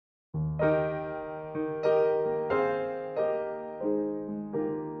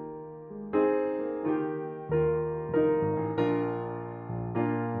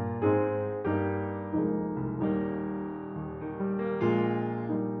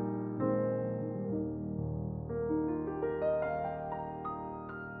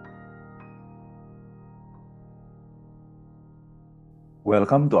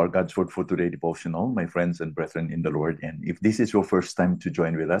Welcome to our God's Word for Today devotional, my friends and brethren in the Lord. And if this is your first time to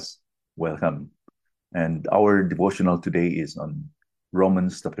join with us, welcome. And our devotional today is on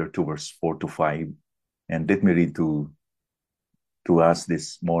Romans chapter 2, verse 4 to 5. And let me read to us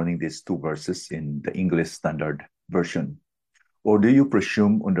this morning these two verses in the English Standard Version. Or do you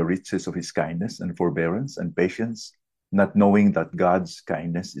presume on the riches of his kindness and forbearance and patience, not knowing that God's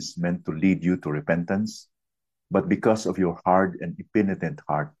kindness is meant to lead you to repentance? But because of your hard and impenitent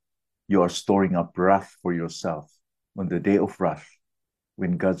heart, you are storing up wrath for yourself on the day of wrath,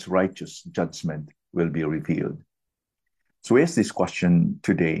 when God's righteous judgment will be revealed. So we ask this question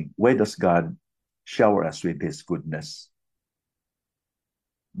today: why does God shower us with his goodness?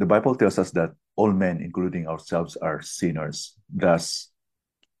 The Bible tells us that all men, including ourselves, are sinners. Thus,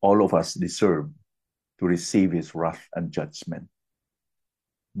 all of us deserve to receive his wrath and judgment.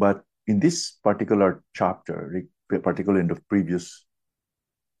 But in this particular chapter, particularly in the previous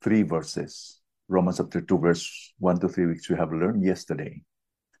three verses, Romans chapter 2, verse 1 to 3, which we have learned yesterday,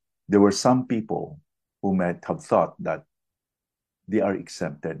 there were some people who might have thought that they are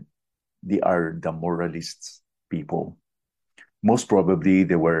exempted. They are the moralists people. Most probably,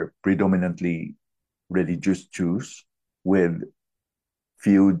 they were predominantly religious Jews with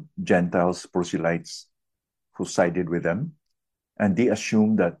few Gentiles, proselytes who sided with them. And they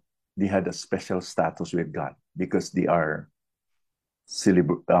assumed that they had a special status with God because they are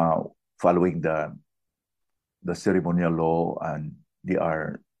following the ceremonial law, and they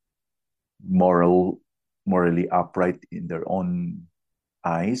are morally upright in their own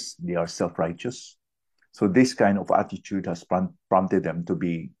eyes. They are self-righteous. So this kind of attitude has prompted them to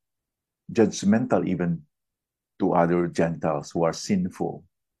be judgmental even to other Gentiles who are sinful,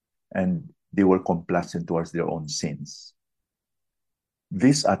 and they were complacent towards their own sins.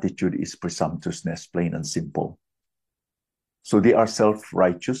 This attitude is presumptuousness, plain and simple. So they are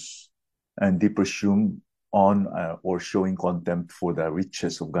self-righteous, and they presume on or showing contempt for the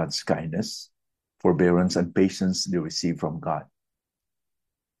riches of God's kindness, forbearance, and patience they receive from God.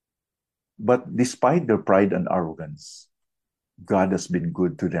 But despite their pride and arrogance, God has been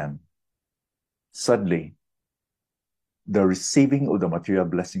good to them. Sadly, the receiving of the material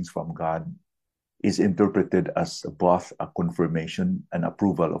blessings from God is interpreted as both a confirmation and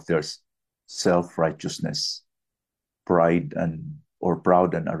approval of their self-righteousness, proud and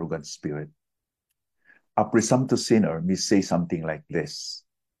arrogant spirit. A presumptuous sinner may say something like this: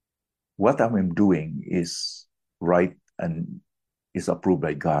 what I'm doing is right and is approved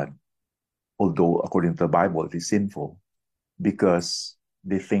by God, although according to the Bible it is sinful, because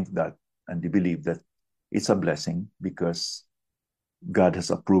they think that and they believe that it's a blessing because God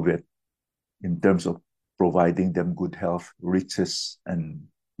has approved it in terms of providing them good health, riches, and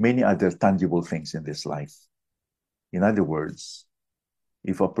many other tangible things in this life. In other words,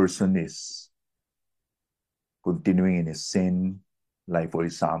 if a person is continuing in his sin, like for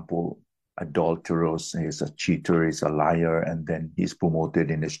example, adulterous, he's a cheater, he's a liar, and then he's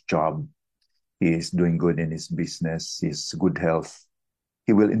promoted in his job, he is doing good in his business, his good health,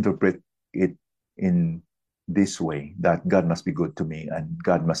 he will interpret it in this way, that God must be good to me and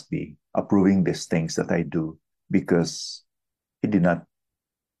God must be approving these things that I do because he did not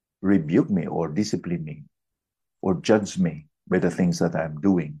rebuke me or discipline me or judge me by the things that I'm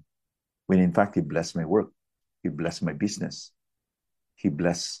doing, when in fact he blessed my work, he blessed my business, he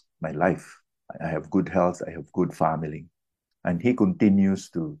blessed my life. I have good health, I have good family, and he continues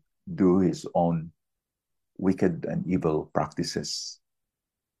to do his own wicked and evil practices.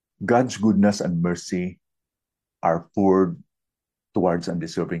 God's goodness and mercy are poured towards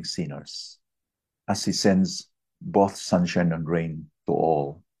undeserving sinners, as he sends both sunshine and rain to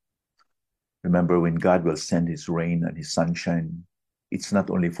all. Remember, when God will send his rain and his sunshine, it's not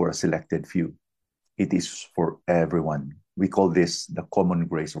only for a selected few, it is for everyone. We call this the common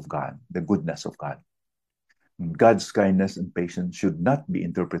grace of God, the goodness of God. God's kindness and patience should not be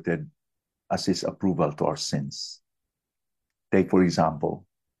interpreted as his approval to our sins. Take, for example,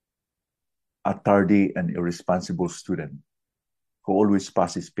 a tardy and irresponsible student who always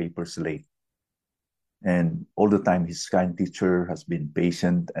passes papers late. And all the time, his kind teacher has been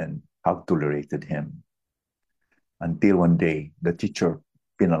patient and have tolerated him. Until one day, the teacher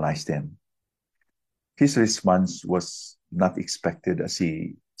penalized him. His response was not expected, as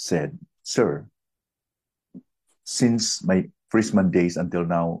he said, "Sir, since my freshman days until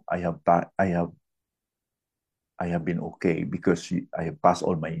now, I have been okay because I have passed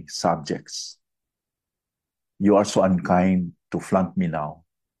all my subjects. You are so unkind to flunk me now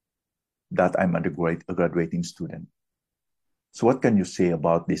that I'm a graduating student." So what can you say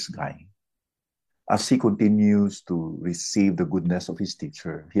about this guy? As he continues to receive the goodness of his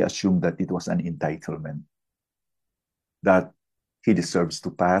teacher, he assumed that it was an entitlement, that he deserves to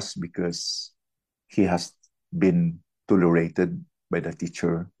pass because he has been tolerated by the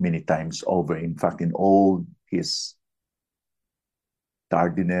teacher many times over. In fact, in all his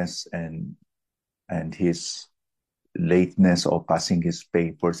tardiness and his lateness or passing his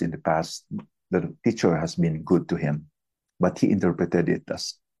papers in the past, the teacher has been good to him, but he interpreted it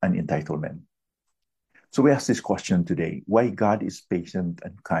as an entitlement. So we ask this question today: why God is patient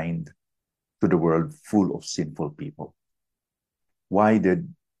and kind to the world full of sinful people? Why does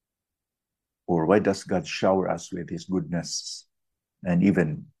God shower us with his goodness and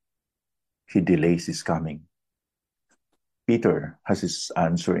even he delays his coming? Peter has his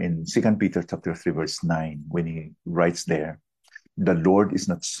answer in 2 Peter chapter 3, verse 9, when he writes there, "The Lord is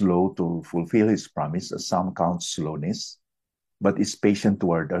not slow to fulfill his promise, as some count slowness, but is patient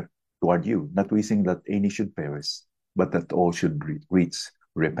toward you, not wishing that any should perish, but that all should reach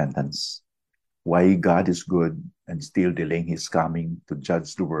repentance." Why God is good and still delaying his coming to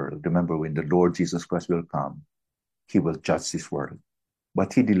judge the world. Remember, when the Lord Jesus Christ will come, he will judge this world.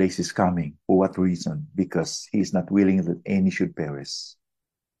 But he delays his coming. For what reason? Because he is not willing that any should perish.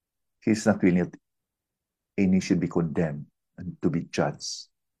 He is not willing that any should be condemned and to be judged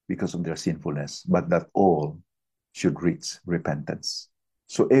because of their sinfulness, but that all should reach repentance.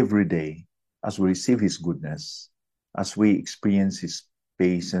 So every day, as we receive his goodness, as we experience his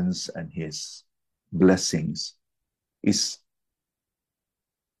patience and his blessings, is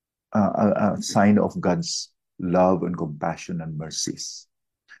a sign of God's love and compassion and mercies,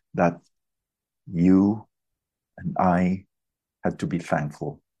 that you and I had to be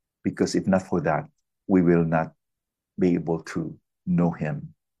thankful, because if not for that, we will not be able to know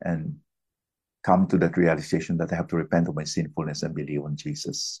him and come to that realization that I have to repent of my sinfulness and believe on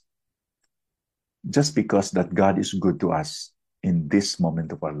Jesus. Just because that God is good to us in this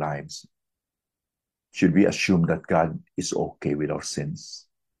moment of our lives, should we assume that God is okay with our sins?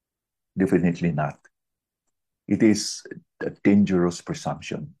 Definitely not. It is a dangerous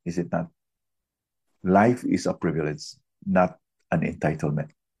presumption, is it not? Life is a privilege, not an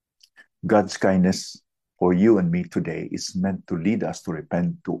entitlement. God's kindness for you and me today is meant to lead us to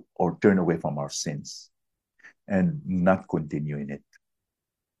repent to or turn away from our sins and not continue in it.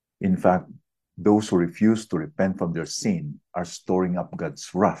 In fact, those who refuse to repent from their sin are storing up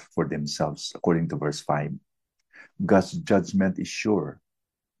God's wrath for themselves, according to verse 5. God's judgment is sure,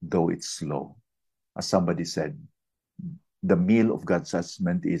 though it's slow. As somebody said, the meal of God's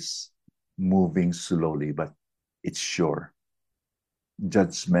judgment is moving slowly, but it's sure.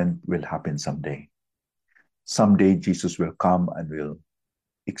 Judgment will happen someday. Someday Jesus will come and will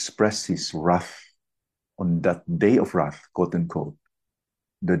express his wrath on that day of wrath, quote unquote,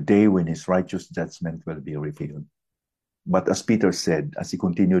 the day when his righteous judgment will be revealed. But as Peter said, as he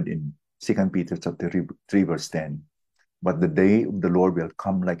continued in 2 Peter chapter 3, verse 10, but the day of the Lord will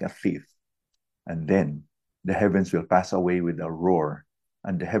come like a thief, and then the heavens will pass away with a roar,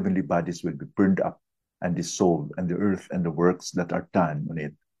 and the heavenly bodies will be burned up and dissolved, and the earth and the works that are done on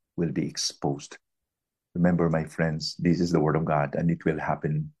it will be exposed. Remember, my friends, this is the word of God, and it will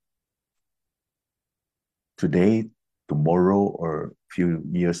happen today, tomorrow, or a few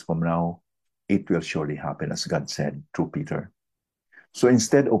years from now. It will surely happen, as God said through Peter. So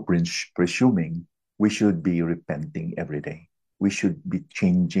instead of presuming, we should be repenting every day. We should be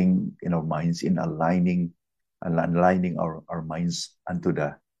changing in our minds, in aligning our minds unto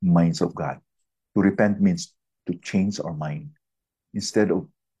the minds of God. To repent means to change our mind. Instead of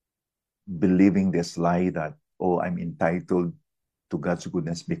believing this lie that, oh, I'm entitled to God's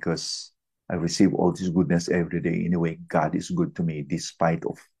goodness because I receive all this goodness every day. Anyway, God is good to me despite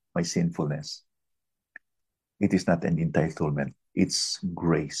of my sinfulness. It is not an entitlement. It's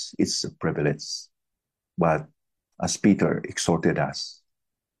grace. It's a privilege. But as Peter exhorted us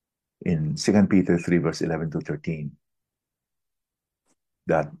in 2 Peter 3, verse 11 to 13,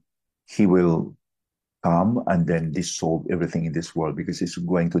 that he will come and then dissolve everything in this world because he's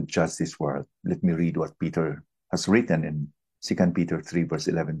going to judge this world. Let me read what Peter has written in 2 Peter 3, verse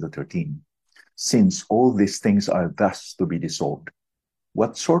 11 to 13. Since all these things are thus to be dissolved,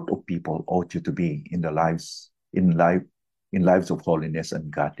 what sort of people ought you to be in lives of holiness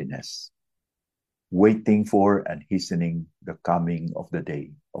and godliness, waiting for and hastening the coming of the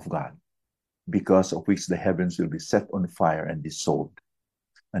day of God, because of which the heavens will be set on fire and dissolved,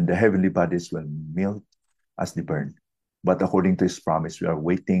 and the heavenly bodies will melt as they burn. But according to his promise, we are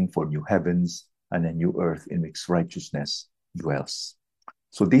waiting for new heavens and a new earth in which righteousness dwells.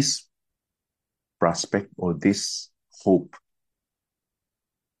 So this prospect or this hope,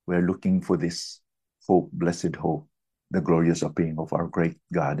 we're looking for this hope, blessed hope, the glorious appearing of our great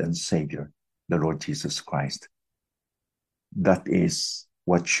God and Savior, the Lord Jesus Christ. That is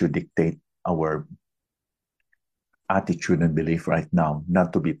what should dictate our attitude and belief right now,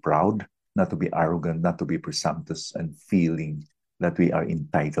 not to be proud, not to be arrogant, not to be presumptuous and feeling that we are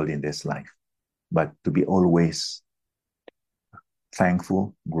entitled in this life, but to be always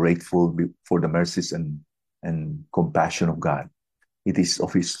thankful, grateful for the mercies and compassion of God. It is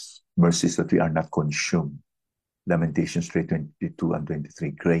of His mercies that we are not consumed. Lamentations 3:22 and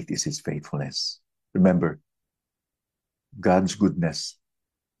 23. Great is His faithfulness. Remember, God's goodness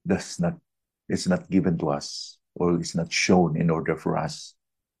is not given to us or is not shown in order for us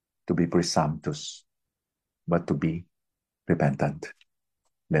to be presumptuous, but to be repentant.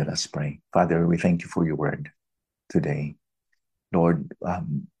 Let us pray. Father, we thank you for your word today. Lord,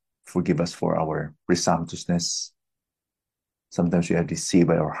 forgive us for our presumptuousness. Sometimes we are deceived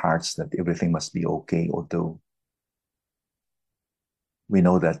by our hearts that everything must be okay, although we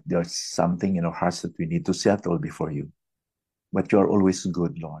know that there's something in our hearts that we need to settle before you. But you are always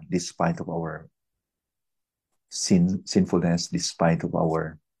good, Lord, despite of our sinfulness, despite of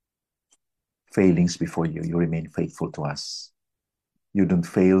our failings before you. You remain faithful to us. You don't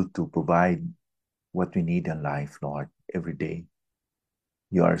fail to provide what we need in life, Lord, every day.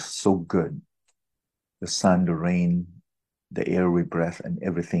 You are so good. The sun, the rain, the air we breathe, and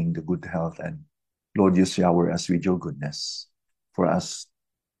everything, the good health. And Lord, you shower us with your goodness for us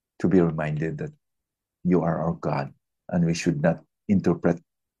to be reminded that you are our God, and we should not interpret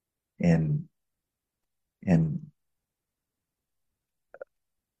and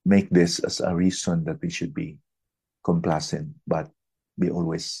make this as a reason that we should be complacent, but be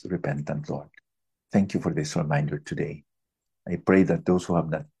always repentant, Lord. Thank you for this reminder today. I pray that those who have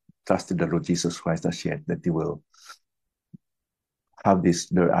not trusted the Lord Jesus Christ as yet, that they will have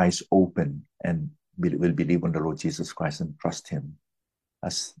their eyes open and will believe on the Lord Jesus Christ and trust Him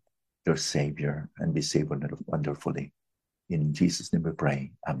as their Savior and be saved wonderfully. In Jesus' name we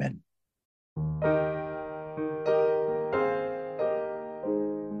pray. Amen.